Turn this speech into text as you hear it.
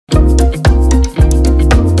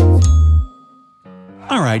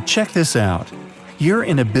Alright, check this out. You're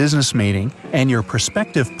in a business meeting, and your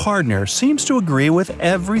prospective partner seems to agree with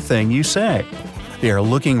everything you say. They are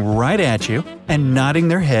looking right at you and nodding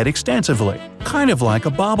their head extensively, kind of like a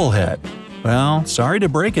bobblehead. Well, sorry to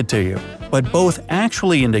break it to you, but both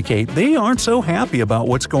actually indicate they aren't so happy about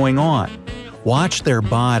what's going on. Watch their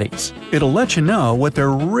bodies. It'll let you know what they're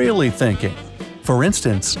really thinking. For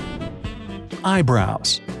instance,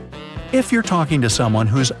 eyebrows. If you're talking to someone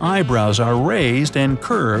whose eyebrows are raised and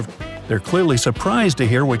curved, they're clearly surprised to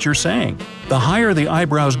hear what you're saying. The higher the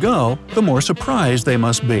eyebrows go, the more surprised they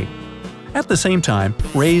must be. At the same time,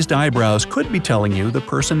 raised eyebrows could be telling you the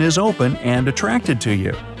person is open and attracted to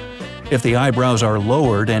you. If the eyebrows are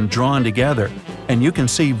lowered and drawn together, and you can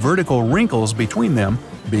see vertical wrinkles between them,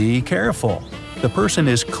 be careful. The person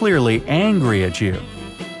is clearly angry at you.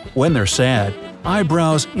 When they're sad,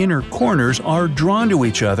 eyebrows' inner corners are drawn to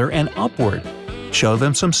each other and upward. Show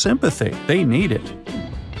them some sympathy, they need it.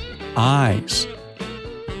 Eyes.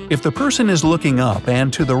 If the person is looking up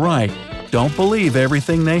and to the right, don't believe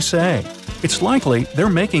everything they say. It's likely they're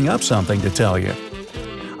making up something to tell you.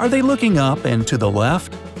 Are they looking up and to the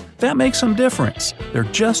left? That makes some difference. They're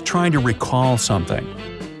just trying to recall something.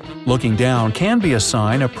 Looking down can be a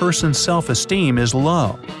sign a person's self-esteem is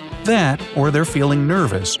low. That, or they're feeling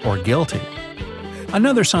nervous or guilty.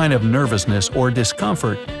 Another sign of nervousness or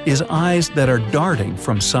discomfort is eyes that are darting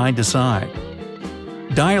from side to side.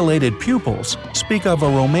 Dilated pupils speak of a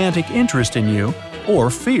romantic interest in you or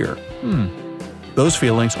fear. Those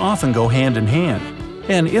feelings often go hand in hand.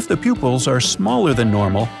 And if the pupils are smaller than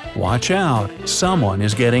normal, watch out, someone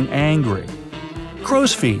is getting angry.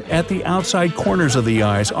 Crow's feet at the outside corners of the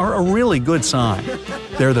eyes are a really good sign.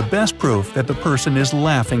 They're the best proof that the person is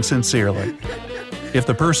laughing sincerely. If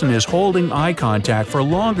the person is holding eye contact for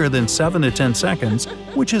longer than 7 to 10 seconds,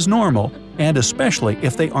 which is normal, and especially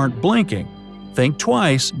if they aren't blinking, think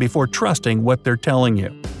twice before trusting what they're telling you.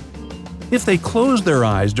 If they close their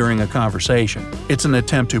eyes during a conversation, it's an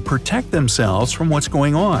attempt to protect themselves from what's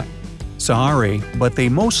going on. Sorry, but they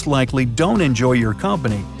most likely don't enjoy your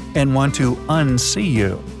company and want to unsee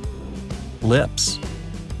you. Lips.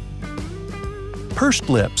 Pursed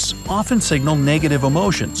lips often signal negative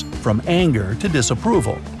emotions, from anger to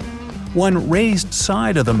disapproval. One raised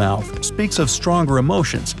side of the mouth speaks of stronger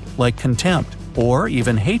emotions, like contempt or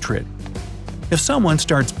even hatred. If someone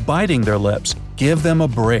starts biting their lips, give them a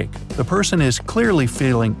break. The person is clearly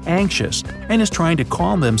feeling anxious and is trying to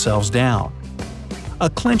calm themselves down. A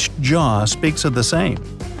clenched jaw speaks of the same.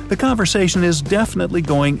 The conversation is definitely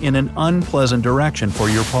going in an unpleasant direction for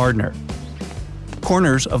your partner.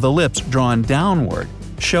 Corners of the lips drawn downward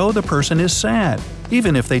show the person is sad,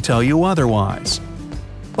 even if they tell you otherwise.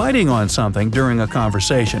 Biting on something during a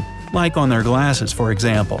conversation, like on their glasses for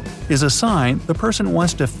example, is a sign the person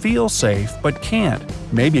wants to feel safe but can't,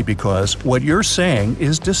 maybe because what you're saying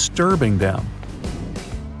is disturbing them.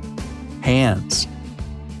 Hands.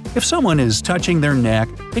 If someone is touching their neck,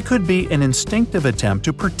 it could be an instinctive attempt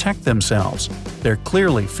to protect themselves. They're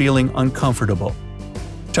clearly feeling uncomfortable.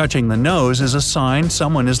 Touching the nose is a sign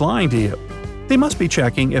someone is lying to you. They must be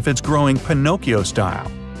checking if it's growing Pinocchio style.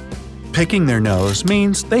 Picking their nose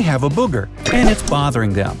means they have a booger, and it's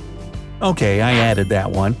bothering them. Okay, I added that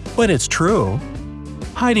one, but it's true.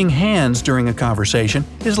 Hiding hands during a conversation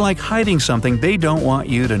is like hiding something they don't want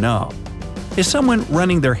you to know. Is someone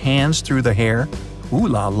running their hands through the hair? Ooh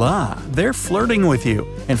la la, they're flirting with you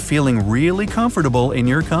and feeling really comfortable in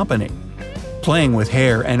your company. Playing with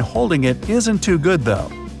hair and holding it isn't too good though.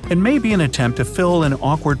 It may be an attempt to fill an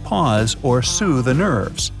awkward pause or soothe the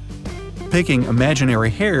nerves. Picking imaginary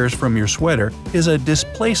hairs from your sweater is a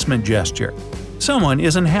displacement gesture. Someone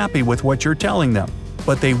isn't happy with what you're telling them,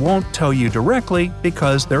 but they won't tell you directly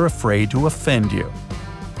because they're afraid to offend you.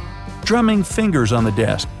 Drumming fingers on the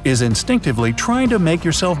desk is instinctively trying to make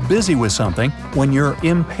yourself busy with something when you're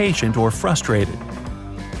impatient or frustrated.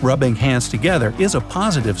 Rubbing hands together is a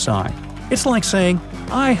positive sign. It's like saying,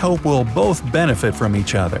 I hope we'll both benefit from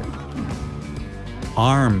each other.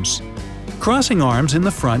 Arms. Crossing arms in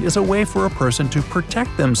the front is a way for a person to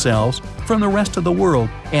protect themselves from the rest of the world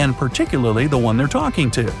and particularly the one they're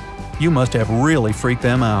talking to. You must have really freaked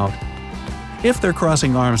them out. If they're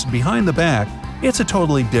crossing arms behind the back, it's a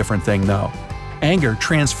totally different thing though. Anger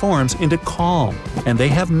transforms into calm, and they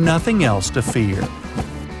have nothing else to fear.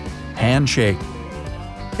 Handshake.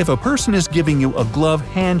 If a person is giving you a glove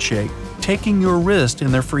handshake, taking your wrist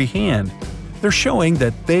in their free hand, they're showing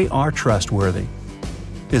that they are trustworthy.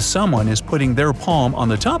 If someone is putting their palm on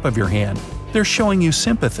the top of your hand, they're showing you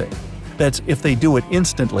sympathy. That's if they do it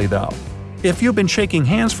instantly though. If you've been shaking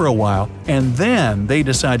hands for a while and then they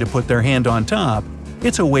decide to put their hand on top,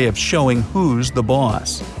 It's a way of showing who's the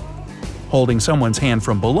boss. Holding someone's hand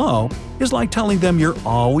from below is like telling them you're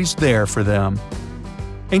always there for them.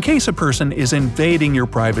 In case a person is invading your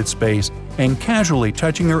private space and casually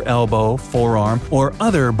touching your elbow, forearm, or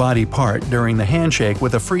other body part during the handshake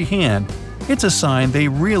with a free hand, it's a sign they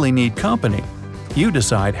really need company. You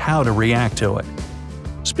decide how to react to it.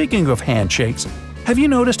 Speaking of handshakes, have you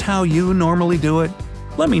noticed how you normally do it?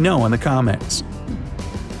 Let me know in the comments.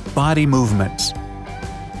 Body movements.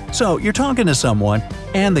 So you're talking to someone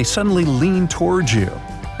and they suddenly lean towards you.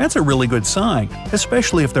 That's a really good sign,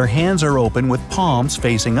 especially if their hands are open with palms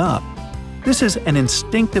facing up. This is an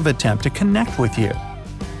instinctive attempt to connect with you.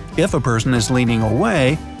 If a person is leaning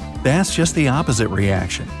away, that's just the opposite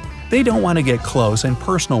reaction. They don't want to get close and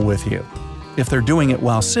personal with you. If they're doing it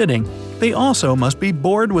while sitting, they also must be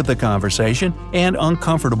bored with the conversation and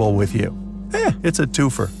uncomfortable with you. It's a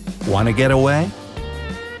twofer. Want to get away?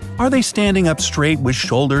 Are they standing up straight with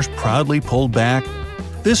shoulders proudly pulled back?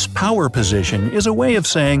 This power position is a way of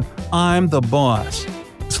saying, "I'm the boss."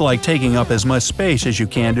 It's like taking up as much space as you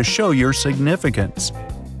can to show your significance.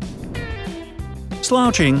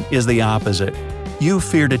 Slouching is the opposite. You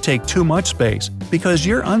fear to take too much space because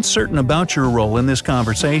you're uncertain about your role in this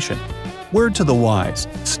conversation. Word to the wise: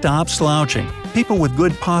 stop slouching. People with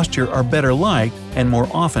good posture are better liked and more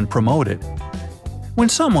often promoted. When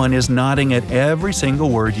someone is nodding at every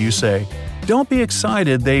single word you say, don't be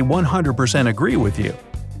excited they 100% agree with you.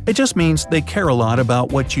 It just means they care a lot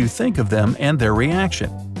about what you think of them and their reaction.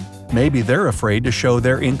 Maybe they're afraid to show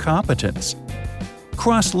their incompetence.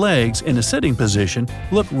 Crossed legs in a sitting position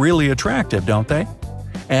look really attractive, don't they?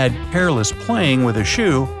 Add careless playing with a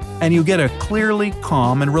shoe, and you get a clearly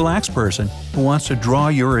calm and relaxed person who wants to draw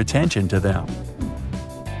your attention to them.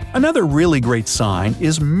 Another really great sign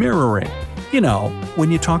is mirroring. You know,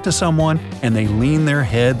 when you talk to someone and they lean their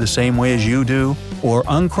head the same way as you do, or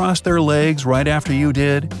uncross their legs right after you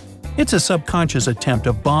did, it's a subconscious attempt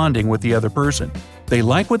of bonding with the other person. They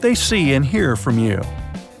like what they see and hear from you.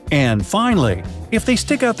 And finally, if they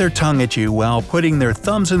stick out their tongue at you while putting their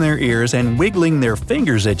thumbs in their ears and wiggling their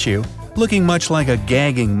fingers at you, looking much like a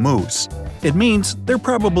gagging moose, it means they're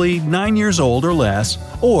probably 9 years old or less,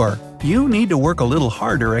 or you need to work a little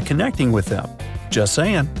harder at connecting with them. Just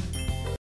saying.